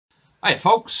Hi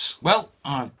folks, well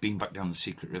I've been back down the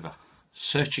secret river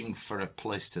searching for a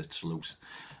place to sluice,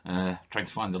 trying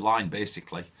to find the line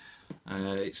basically.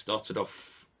 It started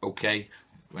off okay,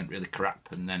 went really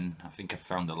crap, and then I think I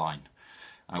found the line.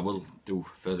 I will do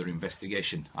further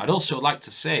investigation. I'd also like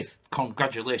to say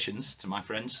congratulations to my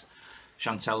friends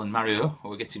Chantel and Mario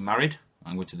who are getting married.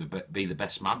 I'm going to be the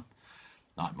best man.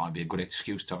 That might be a good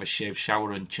excuse to have a shave,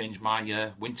 shower and change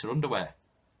my winter underwear.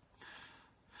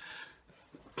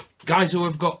 Guys who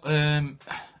have got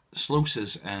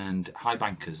sluices and high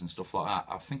bankers and stuff like that,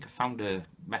 I think I found a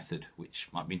method which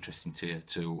might be interesting to you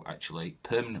to actually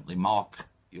permanently mark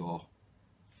your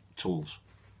tools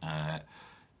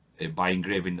by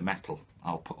engraving the metal.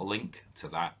 I'll put a link to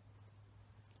that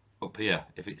up here.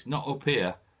 If it's not up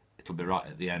here, it'll be right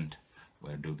at the end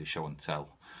where I do the show and tell.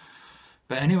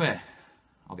 But anyway,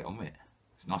 I'll get on with it.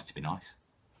 It's nice to be nice.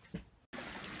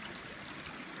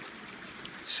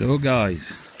 So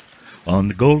guys, on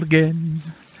the gold again.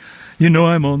 You know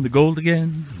I'm on the gold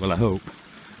again. Well, I hope.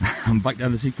 I'm back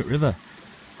down the secret river.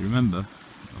 Remember,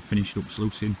 I finished up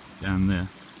sluicing down there.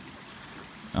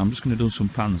 I'm just going to do some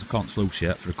pans. I can't sluice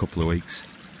yet for a couple of weeks.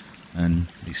 And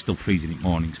it's still freezing in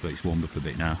mornings, but it's warmed up a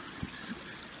bit now. It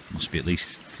must be at least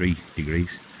 3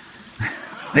 degrees.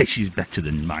 Which is better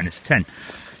than -10.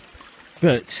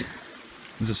 But,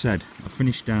 as I said, I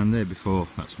finished down there before.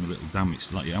 That's my little dam.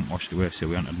 It's like it hasn't washed away, so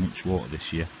we haven't had much water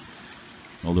this year.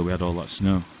 Although we had all that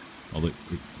snow, although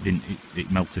it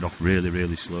melted off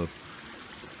really slow.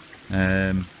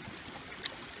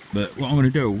 But what I'm going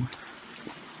to do,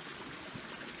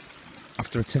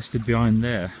 after I tested behind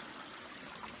there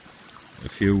a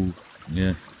few,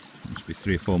 must be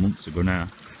 3 or 4 months ago now,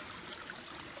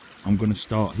 I'm going to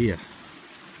start here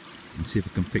and see if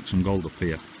I can pick some gold up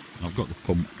here. I've got the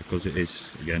pump because it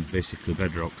is, again, basically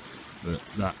bedrock, but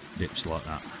that dips like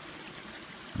that.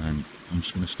 And I'm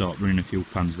just going to start running a few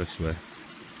pans this way.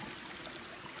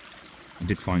 I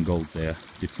did find gold there,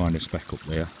 did find a speck up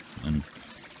there, and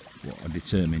what I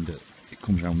determined that it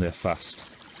comes around there fast.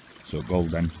 So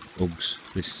gold then hugs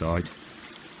this side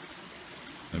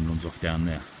and runs off down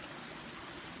there.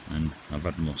 And I've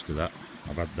had most of that.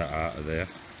 I've had that out of there.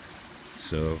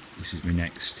 So this is my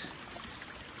next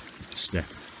step,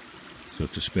 so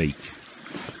to speak.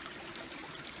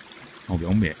 I'll get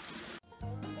on with it.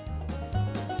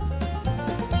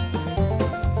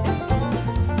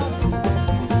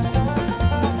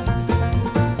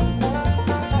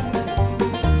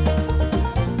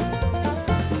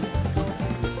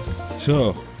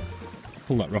 So,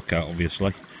 pull that rock out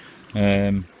obviously.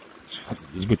 There's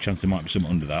a good chance there might be something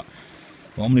under that.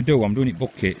 What I'm going to do, I'm doing it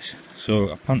buckets. So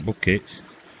a pant bucket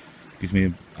gives me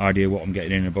an idea what I'm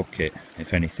getting in a bucket,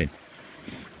 if anything.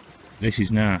 This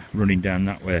is now running down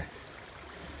that way.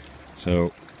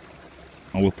 So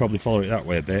I will probably follow it that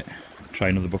way a bit, try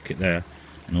another bucket there,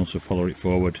 and also follow it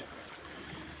forward.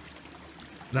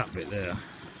 That bit there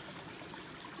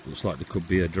looks like there could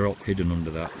be a drop hidden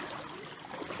under that.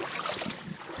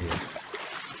 Yeah.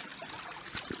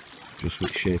 Just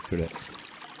which shape for it,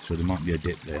 so there might be a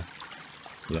dip there,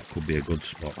 so that could be a good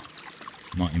spot.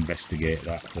 Might investigate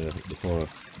that before,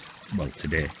 well,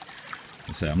 today.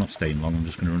 I say I'm not staying long, I'm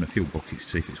just going to run a few buckets to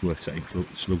see if it's worth setting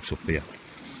sluice up here.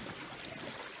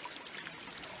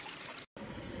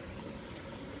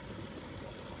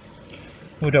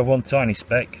 We'd have one tiny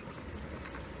speck,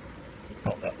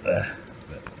 not that there,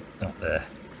 but not there.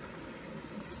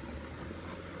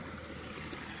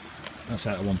 That's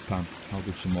out of one pan. I'll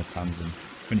do some more pans and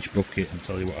finish bucket and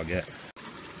tell you what I get.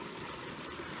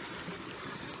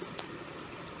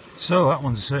 So that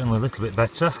one's certainly a little bit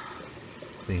better.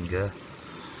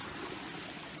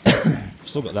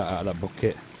 Still got that out of that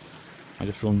bucket. I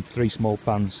just run 3 small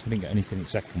pans. I didn't get anything in the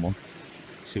second one.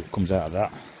 See what comes out of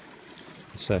that.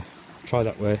 So try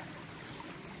that way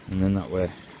and then that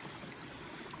way.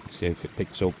 See if it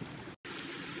picks up.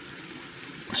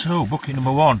 So bucket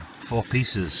number 1, 4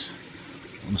 pieces.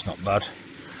 One's not bad.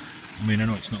 I mean, I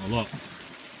know it's not a lot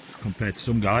compared to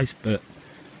some guys, but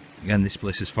again, this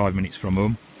place is 5 minutes from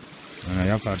home, and I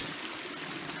have had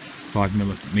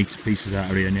 5mm pieces out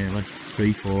of here nearly,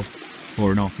 3, 4,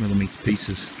 4.5mm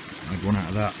pieces. I had one out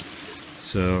of that,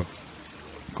 so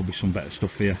there could be some better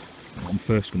stuff here. What I'm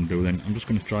first going to do then, I'm just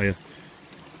going to try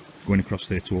going across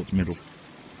there towards middle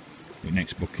with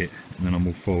next bucket, and then I'll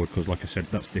move forward because, like I said,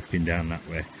 that's dipping down that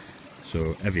way,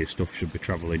 so heavier stuff should be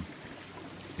travelling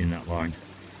in that line,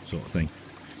 sort of thing.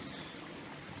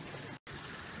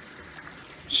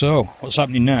 So what's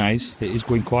happening now is it is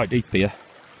going quite deep here,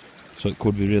 so it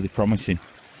could be really promising.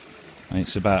 And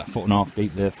it's about 1.5 foot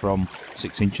deep there. From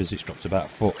 6 inches it's dropped about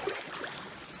 1 foot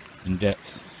in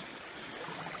depth,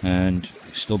 and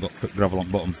it's still got gravel on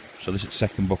bottom. So this is the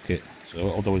second bucket, so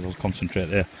what I'll do is I'll concentrate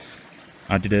there.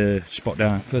 I did a spot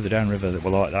further down river that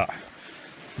were like that.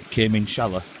 It came in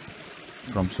shallow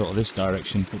from sort of this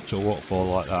direction up to a waterfall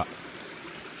like that,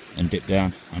 and dipped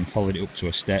down and followed it up to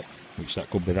a step, which that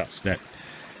could be that step,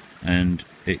 and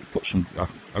it put some,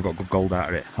 I got good gold out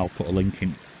of it. I'll put a link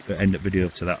in the end of video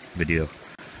to that video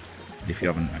if you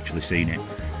haven't actually seen it.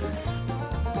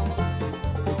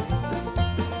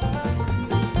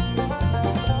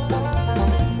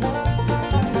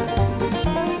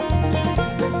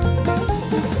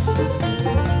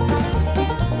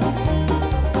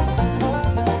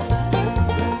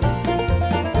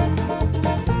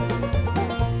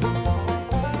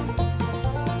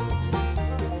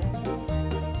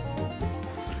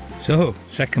 So,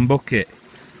 second bucket,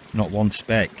 not one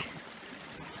speck,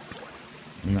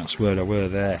 and that's where I were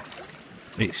there.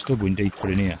 It's still going deeper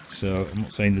in here, so I'm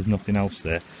not saying there's nothing else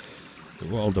there, but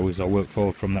what I'll do is I'll work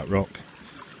forward from that rock,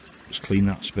 just clean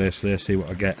that space there, see what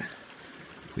I get,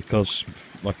 because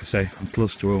like I say, I'm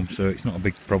close to home, so it's not a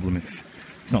big problem. If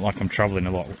it's not like I'm travelling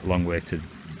a long way to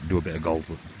do a bit of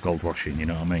gold washing, you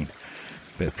know what I mean,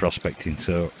 a bit of prospecting.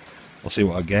 So I'll see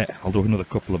what I get. I'll do another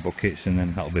couple of buckets and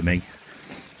then that'll be me,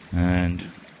 and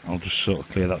I'll just sort of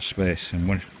clear that space. And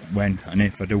when and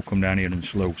if I do come down here and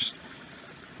sluice,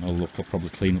 I'll probably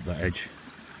clean up that edge,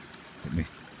 put me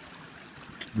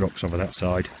rocks over that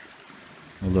side,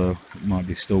 although it might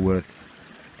be still worth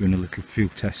doing a few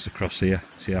tests across here,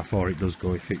 see how far it does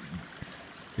go, if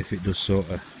it does sort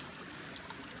of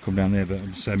come down there. But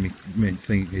my main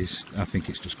thing is, I think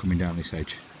it's just coming down this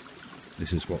edge.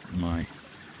 This is what my,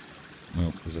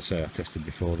 well, as I say, I tested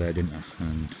before there, didn't I,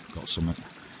 and got some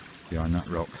behind that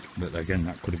rock. But again,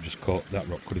 that could have just caught, that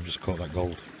rock could have just caught that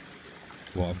gold,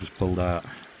 what I've just pulled out,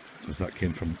 because that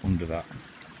came from under that.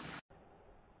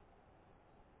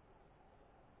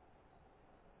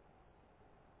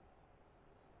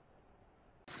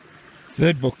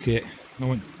 Third bucket, I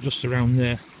went just around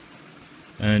there,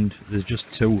 and there's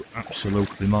just two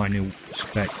absolutely minute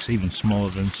specks, even smaller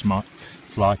than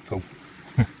fly pool.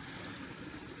 You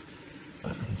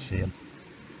can see them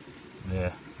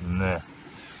there and there,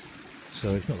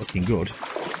 so it's not looking good.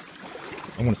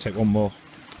 I'm going to take one more.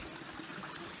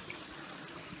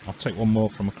 I'll take one more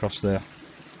from across there,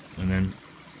 and then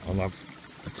I'll have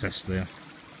a test there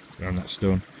around that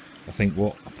stone. I think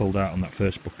what I pulled out on that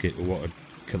first bucket were what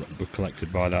were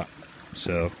collected by that,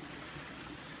 so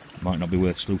it might not be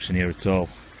worth sluicing here at all,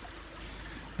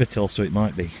 but also it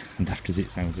might be. And after it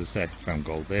sounds, as I say, found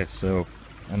gold there. So,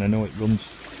 and I know it runs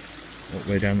all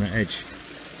the way down that edge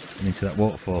and into that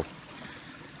waterfall.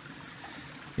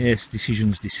 Yes,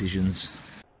 decisions.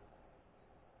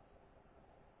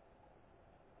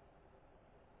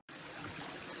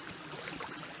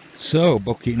 So,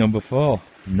 bucket number 4,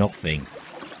 nothing.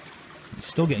 It's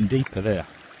still getting deeper there.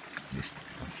 It's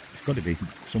got to be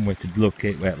somewhere to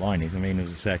locate where that line is. I mean, as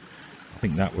I say, I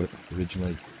think that was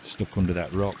originally stuck under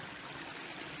that rock.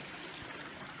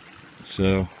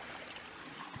 So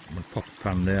I'm going to pop a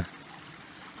pan there,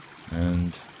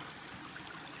 and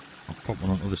I'll pop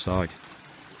one on the other side.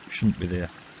 Shouldn't be there.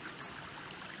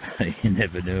 You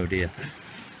never know, dear.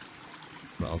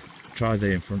 But I'll try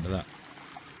there in front of that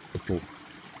little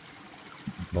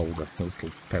boulder, a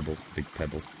little pebble, big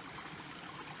pebble.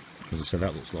 As I said,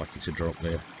 that looks like it's a drop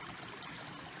there.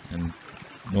 And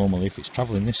normally if it's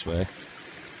travelling this way,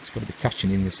 it's got to be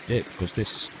catching in this dip, because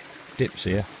this dips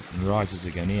here and rises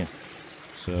again here.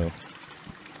 So,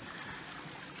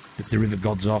 but the river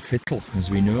gods are fickle, as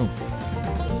we know.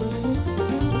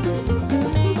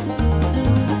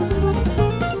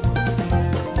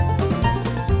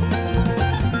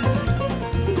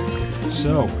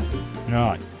 So,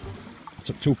 right, I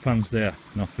took 2 pans there,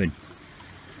 nothing.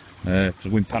 So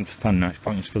I'm going pan for pan now. It's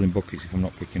pointless filling buckets if I'm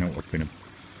not picking out up in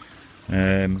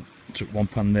them. Took 1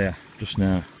 pan there just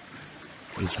now.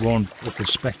 There's one little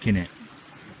speck in it.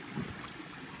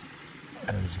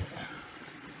 Where is it?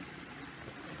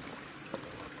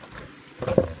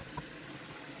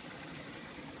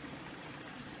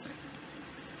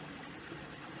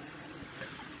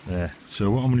 There.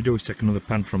 So what I'm going to do is take another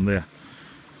pan from there.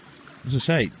 As I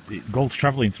say, gold's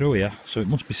travelling through here, so it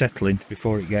must be settling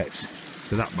before it gets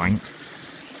to that bank.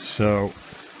 So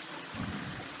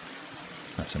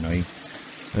that's annoying.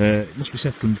 It must be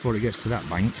settling before it gets to that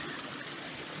bank.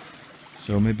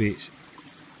 So maybe it's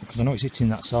because I know it's hitting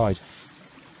that side.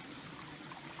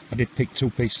 I did pick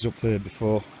 2 pieces up there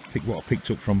before. Pick what I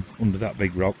picked up from under that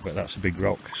big rock, but that's a big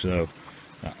rock, so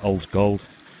that holds gold.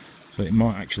 So it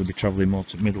might actually be travelling more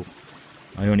to the middle.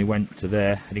 I only went to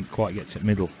there, I didn't quite get to the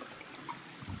middle.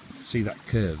 See that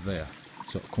curve there?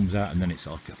 sort of comes out, and then it's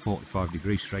like a 45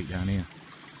 degrees straight down here.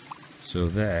 So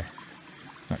there,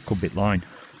 that could be line.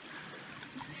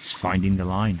 It's finding the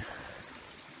line.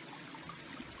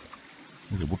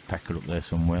 There's a woodpecker up there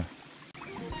somewhere.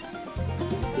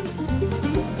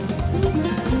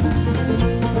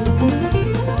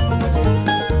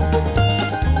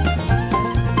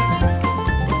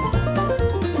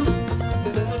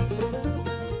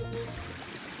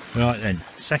 Right then,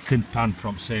 second pan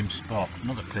from same spot,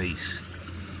 another piece.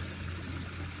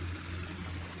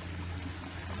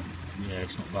 Yeah,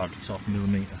 it's not bad, it's half a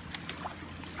millimetre.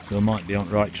 So I might be on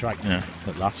the right track now,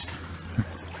 at last.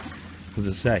 As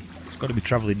I say, it's got to be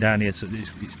travelling down here, so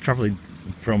it's travelling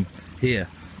from here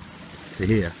to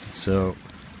here. So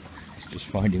it's just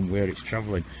finding where it's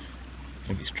travelling.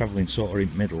 If it's travelling sort of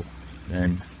in the middle,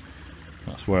 then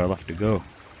that's where I'll have to go.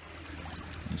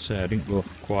 And say I didn't go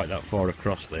quite that far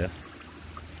across there,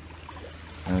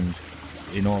 and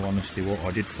in all honesty what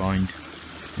I did find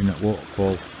in that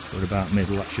waterfall at about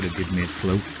middle, that should have given me a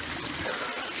clue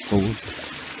forward,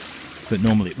 but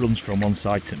normally it runs from one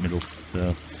side to the middle.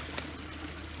 So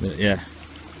but yeah,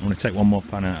 I'm going to take one more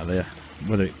pan out of there.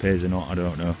 Whether it pays or not I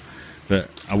don't know, but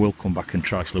I will come back and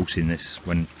try sluicing this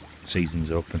when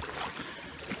season's open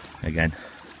again,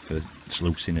 for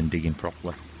sluicing and digging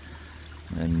properly.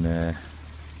 And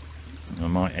I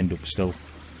might end up still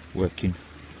working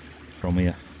from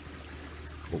here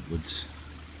upwards.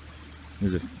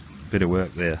 There's a bit of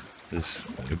work there. There's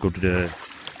a good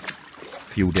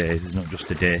few days, it's not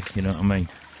just a day, you know what I mean?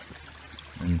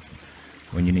 And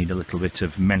when you need a little bit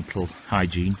of mental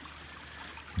hygiene,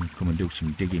 you come and do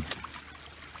some digging.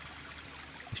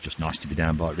 It's just nice to be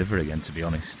down by the river again, to be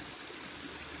honest.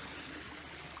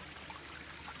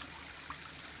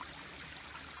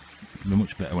 It'll be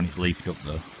much better when it's leafed up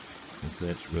though.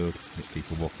 There's road, you get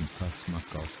people walking past. My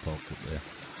car's parked up there,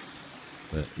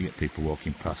 but you get people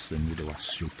walking past and you do ask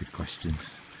stupid questions.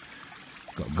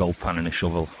 Got a gold pan and a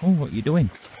shovel. Oh, what are you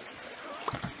doing?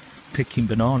 Picking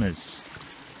bananas.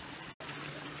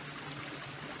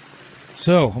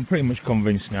 So I'm pretty much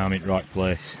convinced now I'm in the right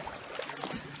place.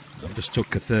 I've just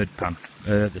took a third pan.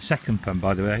 The second pan,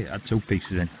 by the way, had two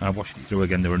pieces in. I washed it through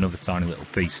again, there were another tiny little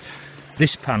piece.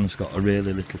 This pan's got a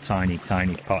really little tiny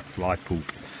part fly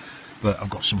poop. But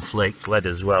I've got some flaked lead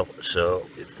as well, so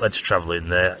if lead's travelling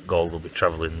there, gold will be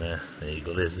travelling there. There you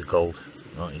go, there's the gold,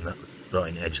 right in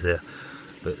the edge there.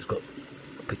 But it's got,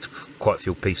 I picked up quite a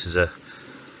few pieces of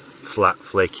flat,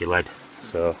 flaky lead,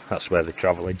 so that's where they're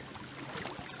travelling.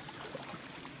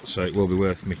 So it will be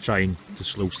worth me trying to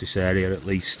sluice this area at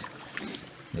least.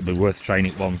 It'll be worth trying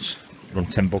it once, run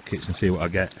 10 buckets and see what I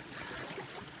get.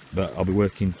 But I'll be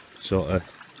working sort of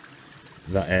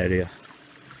that area.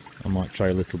 I might try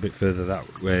a little bit further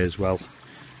that way as well,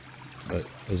 but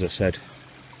as I said,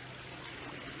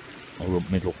 I'll rub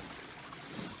middle,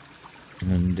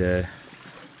 and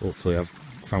hopefully I've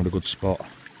found a good spot,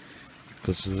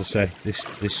 because as I say, this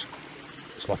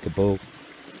it's like a bowl,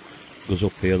 goes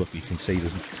up here. Look, you can see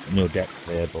there's no depth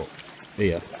there, but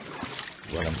here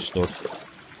where I'm stood,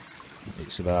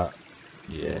 it's about,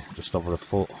 yeah, just over a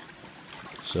foot.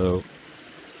 So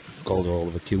gold all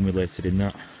have accumulated in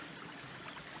that,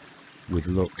 with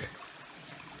luck.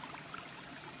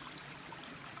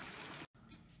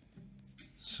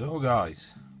 So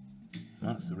guys,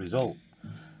 that's the result.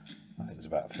 I think there's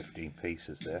about 15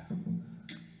 pieces there.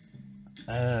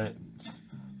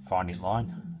 Finding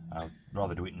line, I'd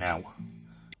rather do it now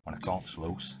when I can't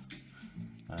sluice.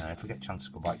 If I get a chance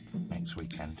to go back next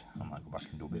weekend, I might go back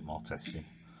and do a bit more testing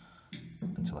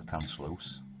until I can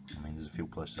sluice. I mean, there's a few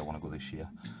places I want to go this year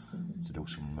to do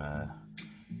some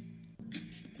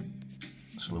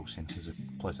sluicing. There's a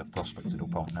place I prospected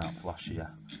up on out last year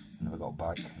and never got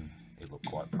back, and it looked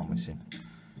quite promising,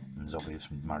 and it's obvious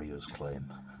from Mario's claim.